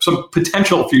 some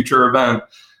potential future event.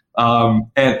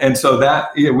 And so that,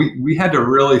 we had to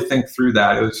really think through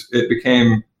that. It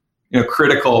became,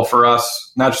 critical for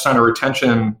us, not just on the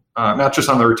retention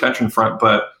front,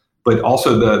 but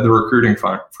also the recruiting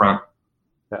front.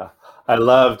 Yeah. I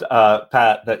loved,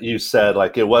 Pat, that you said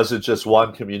it wasn't just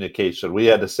one communication. We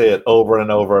had to say it over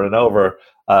and over and over.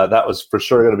 That was for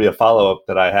sure going to be a follow-up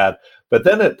that I had. But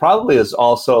then it probably is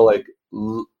also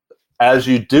as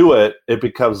you do it, it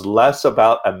becomes less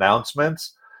about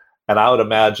announcements. And I would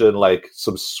imagine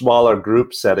some smaller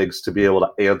group settings to be able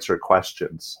to answer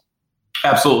questions.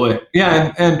 Absolutely.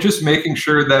 Yeah. And just making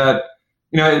sure that,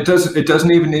 it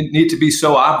doesn't even need to be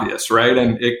so obvious, right?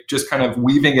 And it just kind of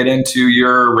weaving it into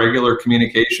your regular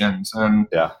communications and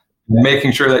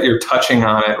making sure that you're touching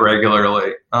on it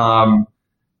regularly. I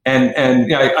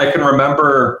can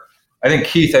remember, I think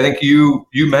Keith, you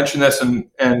mentioned this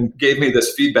and gave me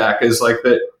this feedback is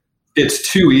that it's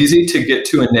too easy to get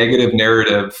to a negative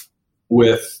narrative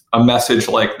with a message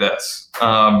like this.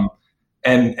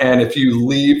 And if you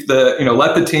leave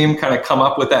let the team kind of come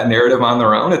up with that narrative on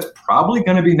their own, it's probably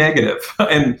going to be negative.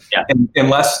 And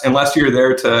unless you're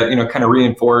there to, kind of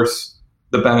reinforce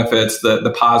the benefits,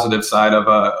 the positive side of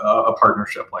a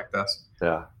partnership like this.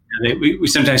 Yeah. We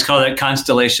sometimes call that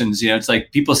constellations. It's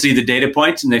people see the data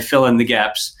points and they fill in the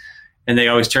gaps, and they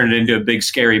always turn it into a big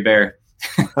scary bear.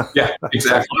 Yeah,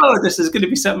 exactly. Oh, this is going to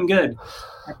be something good.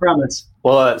 I promise.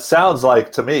 Well, it sounds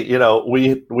like to me,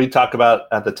 we talk about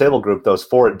at the Table Group those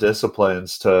 4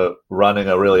 disciplines to running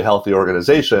a really healthy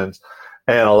organization.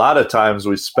 And a lot of times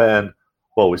we spend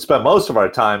most of our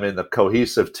time in the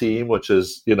cohesive team, which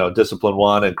is, discipline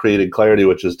 1, and creating clarity,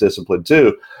 which is discipline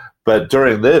 2. But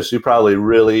during this, you probably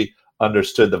really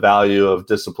understood the value of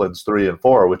disciplines 3 and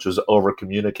 4, which is over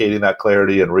communicating that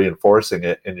clarity and reinforcing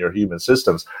it in your human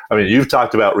systems. I mean, you've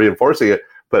talked about reinforcing it,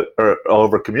 or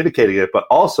over communicating it, but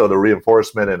also the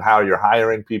reinforcement and how you're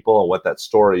hiring people and what that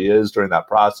story is during that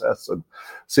process. And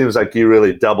it seems like you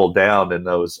really doubled down in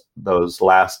those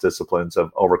last disciplines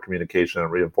of over communication and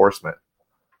reinforcement.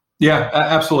 Yeah,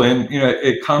 absolutely. And,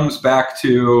 it comes back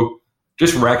to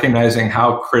just recognizing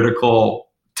how critical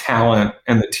talent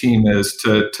and the team is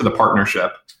to the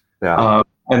partnership. Yeah.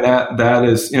 And that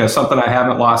is, something I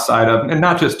haven't lost sight of, and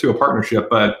not just to a partnership,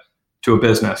 but to a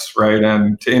business, right?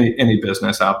 And to any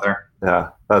business out there. Yeah,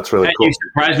 that's really cool. You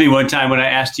surprised me one time when I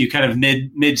asked you kind of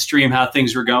midstream how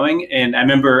things were going. And I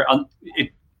remember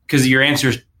because your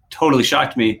answers totally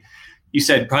shocked me. You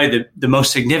said probably the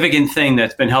most significant thing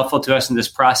that's been helpful to us in this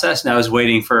process. And I was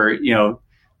waiting for,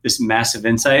 this massive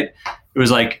insight. It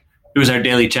was our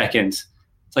daily check-ins.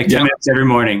 It's like 10 minutes every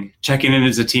morning, checking in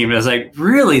as a team. And I was like,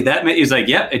 really? He's like,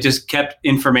 yep. It just kept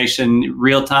information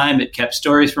real time. It kept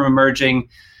stories from emerging.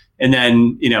 And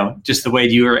then, just the way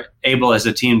you were able as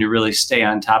a team to really stay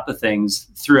on top of things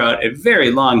throughout a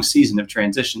very long season of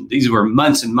transition. These were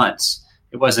months and months.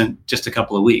 It wasn't just a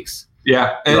couple of weeks.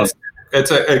 Yeah,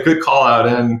 it's a good call out.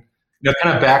 And,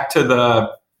 kind of back to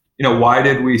the, why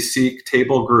did we seek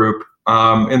Table Group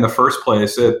in the first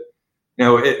place? It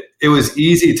was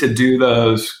easy to do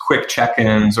those quick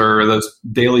check-ins or those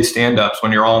daily stand-ups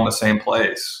when you're all in the same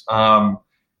place.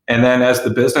 And then as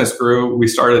the business grew, we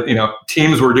started,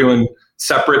 teams were doing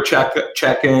separate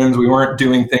check-ins. We weren't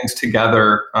doing things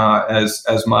together as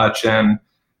much. And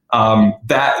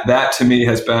that to me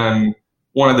has been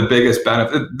one of the biggest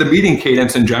benefits. The meeting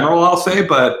cadence in general, I'll say,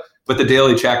 but the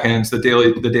daily check-ins, the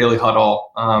daily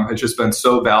huddle has just been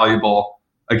so valuable.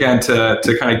 Again, to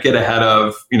kind of get ahead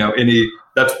of,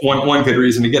 that's one good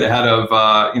reason to get ahead of,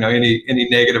 any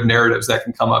negative narratives that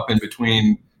can come up in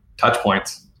between touch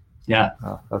points. Yeah.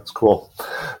 Oh, that's cool.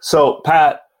 So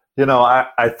Pat,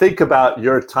 I think about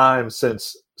your time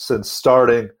since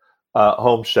starting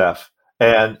Home Chef,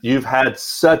 and you've had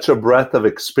such a breadth of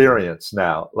experience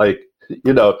now. Like,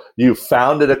 you've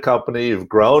founded a company, you've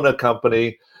grown a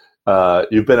company,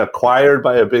 you've been acquired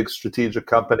by a big strategic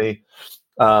company.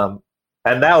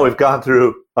 And now we've gone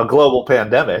through a global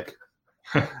pandemic.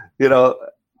 As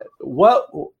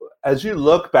you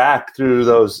look back through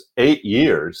those 8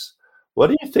 years, what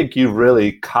do you think you've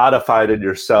really codified in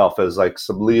yourself as like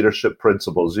some leadership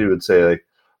principles you would say, like,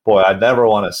 boy, I never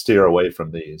want to steer away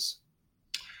from these?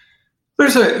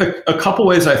 There's a couple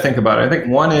ways I think about it. I think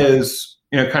one is,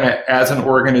 kind of as an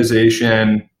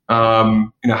organization,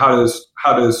 how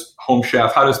does Home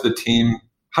Chef, how does the team,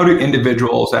 how do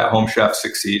individuals at Home Chef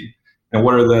succeed? And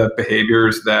what are the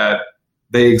behaviors that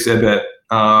they exhibit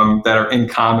that are in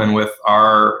common with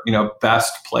our,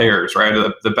 best players, right?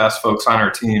 The best folks on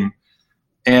our team.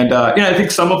 And, I think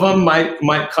some of them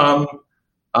might come,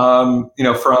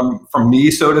 from me,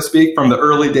 so to speak, from the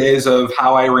early days of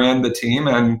how I ran the team,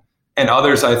 and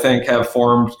others I think have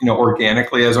formed,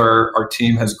 organically as our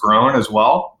team has grown as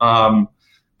well.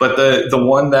 But the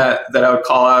one that I would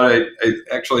call out, I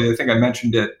think I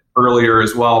mentioned it earlier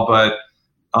as well, but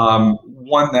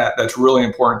one that's really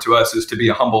important to us is to be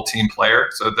a humble team player.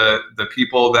 So the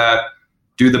people that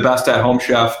do the best at Home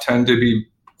Chef tend to be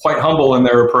quite humble in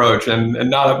their approach and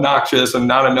not obnoxious and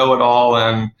not a know-it-all,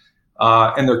 and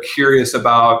they're curious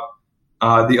about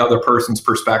the other person's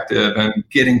perspective and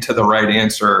getting to the right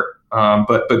answer.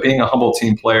 But being a humble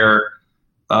team player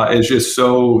is just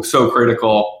so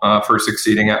critical for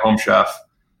succeeding at Home Chef.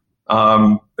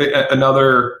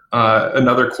 Another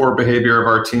core behavior of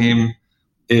our team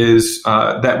is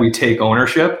that we take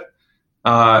ownership,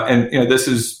 and this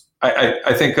is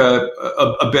I think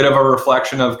a bit of a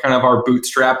reflection of kind of our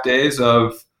bootstrap days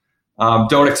of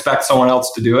don't expect someone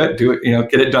else to do it,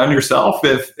 get it done yourself.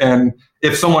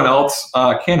 If someone else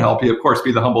can help you, of course,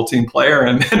 be the humble team player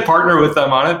and partner with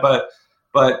them on it. But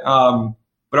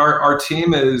our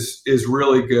team is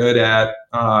really good at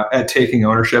taking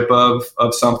ownership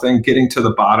of something, getting to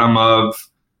the bottom of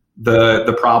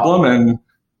the problem, and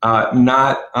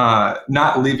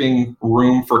not leaving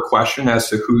room for question as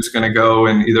to who's going to go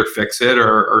and either fix it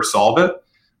or solve it.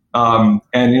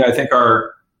 And I think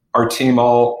our team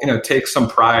all takes some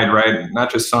pride, right?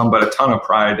 Not just some, but a ton of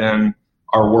pride in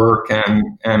our work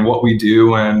and what we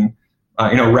do, and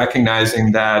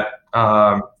recognizing that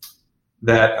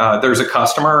there's a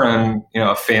customer and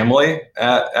a family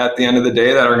at the end of the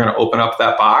day that are going to open up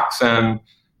that box, and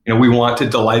we want to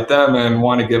delight them and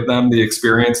want to give them the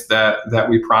experience that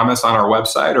we promise on our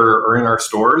website or in our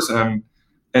stores, and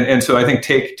so I think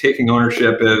taking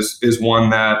ownership is one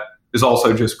that is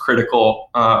also just critical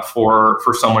for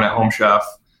someone at Home Chef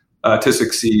to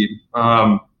succeed.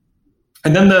 And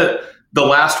then the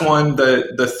last one,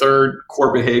 the third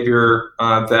core behavior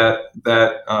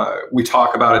that we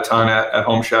talk about a ton at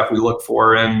Home Chef, we look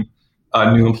for in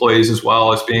new employees as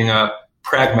well, as being a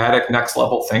pragmatic next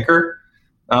level thinker.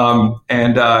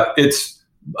 And it's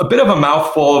a bit of a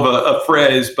mouthful of a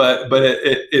phrase, but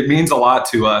it means a lot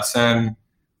to us. And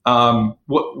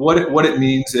what it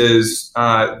means is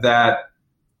that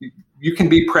you can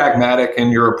be pragmatic in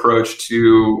your approach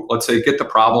to, let's say, get the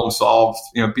problem solved.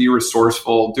 Be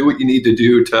resourceful, do what you need to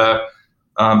do to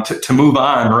move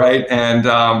on, right?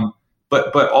 And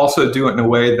but also do it in a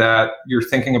way that you're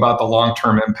thinking about the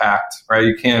long-term impact, right?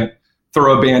 You can't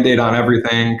throw a Band-Aid on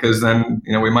everything, because then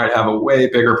we might have a way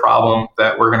bigger problem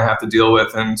that we're going to have to deal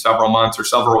with in several months or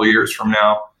several years from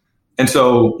now. And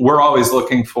so we're always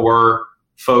looking for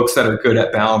folks that are good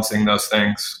at balancing those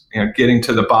things, getting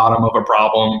to the bottom of a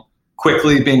problem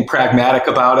quickly, being pragmatic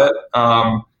about it,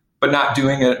 but not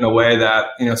doing it in a way that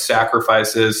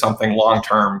sacrifices something long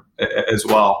term as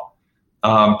well.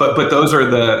 But those are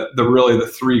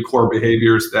the three core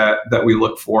behaviors that we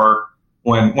look for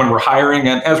when we're hiring,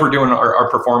 and as we're doing our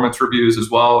performance reviews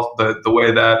as well. The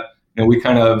way that we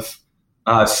kind of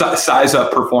size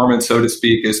up performance, so to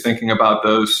speak, is thinking about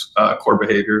those core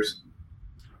behaviors.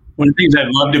 One of the things I've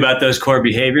loved about those core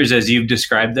behaviors, as you've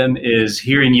described them, is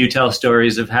hearing you tell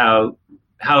stories of how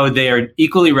they are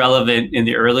equally relevant in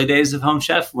the early days of Home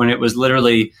Chef, when it was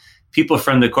literally people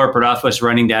from the corporate office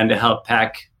running down to help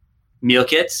pack meal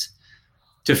kits,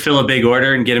 to fill a big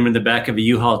order and get them in the back of a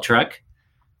U-Haul truck,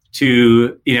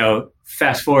 to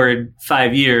fast forward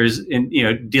 5 years in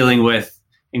dealing with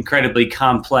incredibly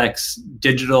complex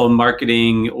digital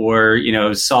marketing, or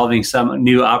solving some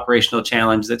new operational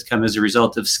challenge that's come as a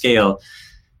result of scale.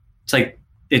 It's like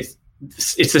it's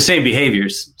the same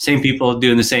behaviors, same people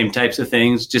doing the same types of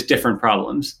things, just different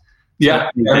problems. Yeah,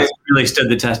 it's really stood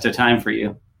the test of time for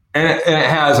you, and it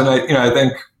has. And I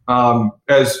think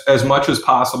as much as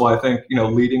possible, I think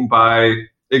leading by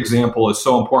example is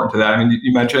so important to that. I mean,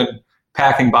 you mentioned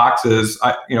packing boxes.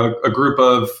 A group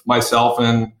of myself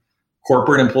and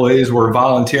corporate employees were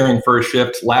volunteering for a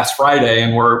shift last Friday,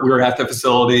 and we were at the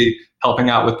facility helping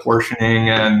out with portioning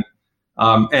and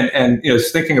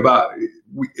just thinking about,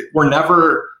 we're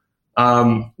never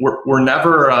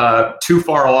too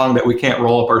far along that we can't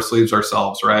roll up our sleeves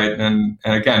ourselves, right? And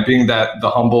again, being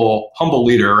the humble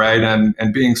leader, right,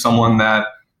 and being someone that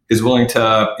is willing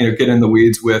to get in the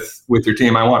weeds with your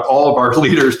team. I want all of our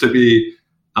leaders to be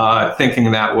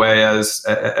thinking that way as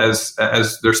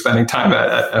they're spending time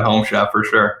at Home Chef, for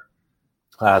sure.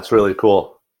 That's really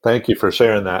cool. Thank you for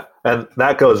sharing that. And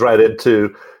that goes right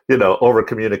into, over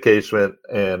communication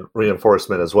and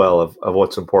reinforcement as well of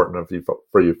what's important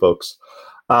for you folks.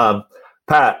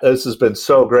 Pat, this has been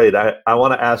so great. I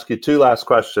want to ask you two last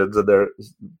questions, and they're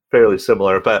fairly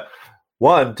similar. But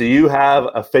one, do you have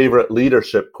a favorite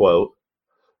leadership quote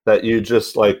that you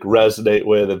just resonate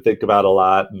with and think about a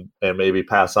lot and maybe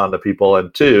pass on to people?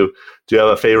 And two, do you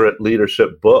have a favorite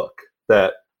leadership book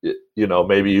that,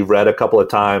 maybe you've read a couple of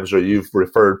times or you've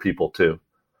referred people to?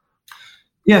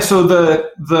 Yeah. So the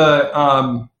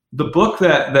book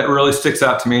that really sticks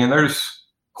out to me, and there's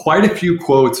quite a few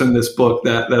quotes in this book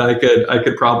that I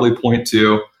could probably point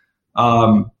to,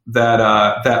 that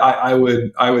I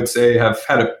would say have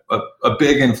had a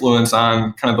big influence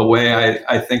on kind of the way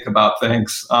I think about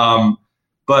things.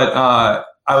 But I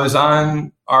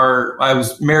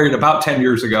was married about 10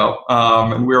 years ago,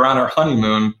 and we were on our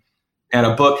honeymoon, and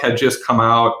a book had just come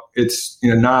out. It's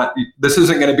this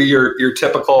isn't going to be your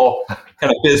typical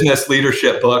kind of business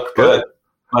leadership book, but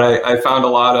I found a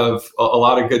lot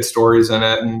of good stories in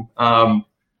it, and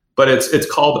but it's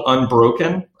called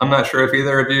Unbroken. I'm not sure if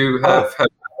either of you have heard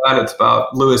that. It's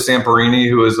about Louis Zamperini,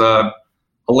 who was a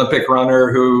Olympic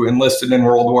runner who enlisted in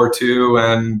World War II,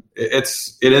 and it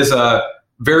is a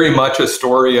very much a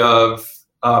story of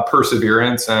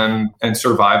perseverance and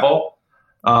survival.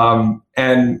 And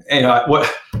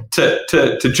what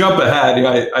to jump ahead,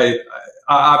 I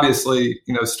obviously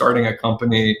starting a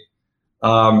company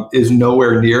is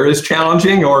nowhere near as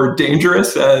challenging or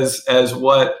dangerous as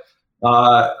what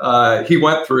he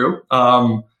went through.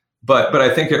 But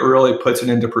I think it really puts it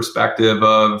into perspective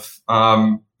of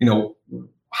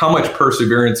how much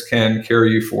perseverance can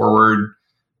carry you forward,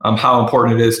 how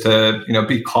important it is to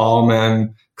be calm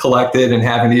and collected and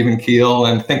have an even keel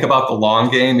and think about the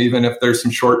long game, even if there's some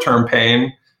short-term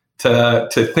pain, to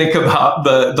think about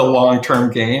the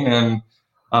long-term gain and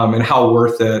how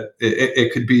worth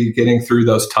it could be getting through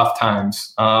those tough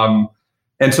times.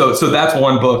 And so that's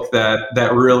one book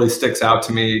that really sticks out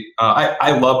to me.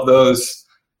 I love those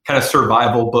kind of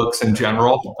survival books in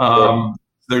general.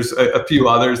 There's a few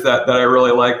others that I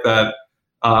really like that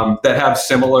have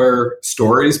similar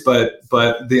stories, but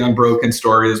The Unbroken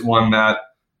Story is one that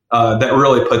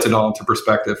really puts it all into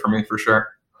perspective for me, for sure.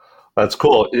 That's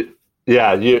cool.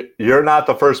 Yeah, you're not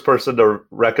the first person to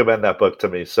recommend that book to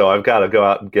me, so I've got to go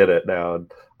out and get it now.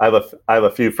 And I have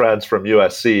a few friends from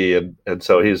USC, and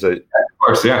so he's a, of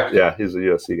course, yeah, he's a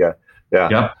USC guy.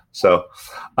 Yeah. So,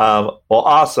 well,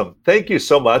 awesome. Thank you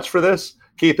so much for this,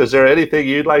 Keith. Is there anything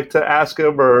you'd like to ask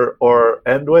him or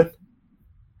end with?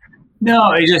 No,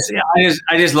 I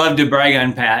just love to brag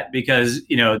on Pat because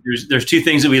there's two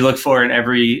things that we look for in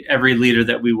every leader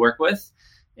that we work with.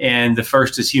 And the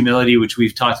first is humility, which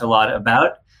we've talked a lot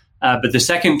about. But the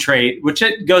second trait, which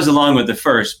it goes along with the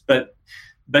first, but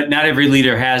not every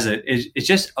leader has it, it's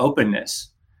just openness.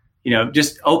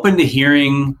 Just open to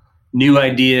hearing new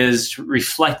ideas,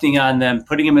 reflecting on them,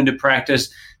 putting them into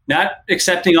practice, not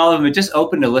accepting all of them, but just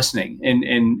open to listening.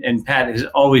 And Pat has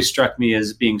always struck me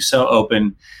as being so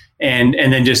open and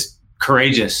then just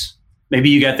courageous. Maybe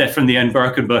you got that from the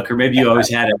Unbroken book, or maybe you always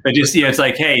had it. But just, it's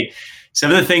like, hey, some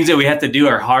of the things that we have to do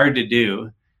are hard to do,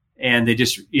 and they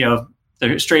just,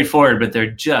 they're straightforward, but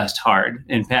they're just hard.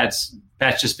 And Pat's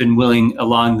just been willing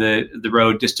along the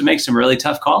road just to make some really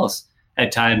tough calls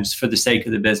at times for the sake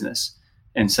of the business.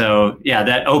 And so, yeah,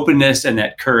 that openness and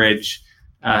that courage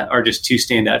are just two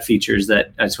standout features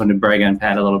that I just wanted to brag on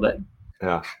Pat a little bit.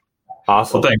 Yeah.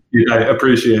 Awesome. Well, thank you. I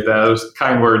appreciate that. Those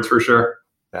kind words for sure.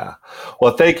 Yeah.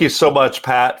 Well, thank you so much,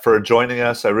 Pat, for joining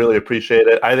us. I really appreciate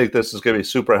it. I think this is going to be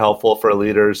super helpful for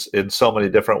leaders in so many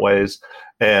different ways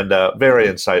and very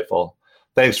insightful.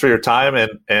 Thanks for your time,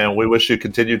 and we wish you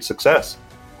continued success.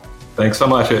 Thanks so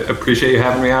much. I appreciate you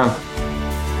having me on.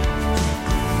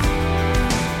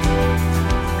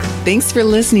 Thanks for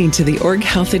listening to the Org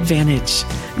Health Advantage.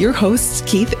 Your hosts,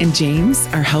 Keith and James,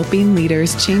 are helping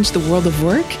leaders change the world of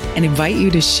work and invite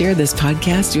you to share this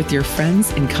podcast with your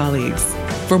friends and colleagues.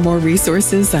 For more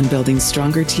resources on building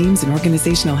stronger teams and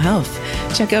organizational health,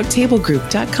 check out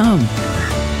tablegroup.com.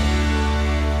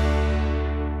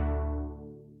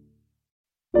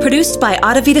 Produced by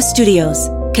Audavita Studios.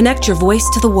 Connect your voice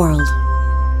to the world.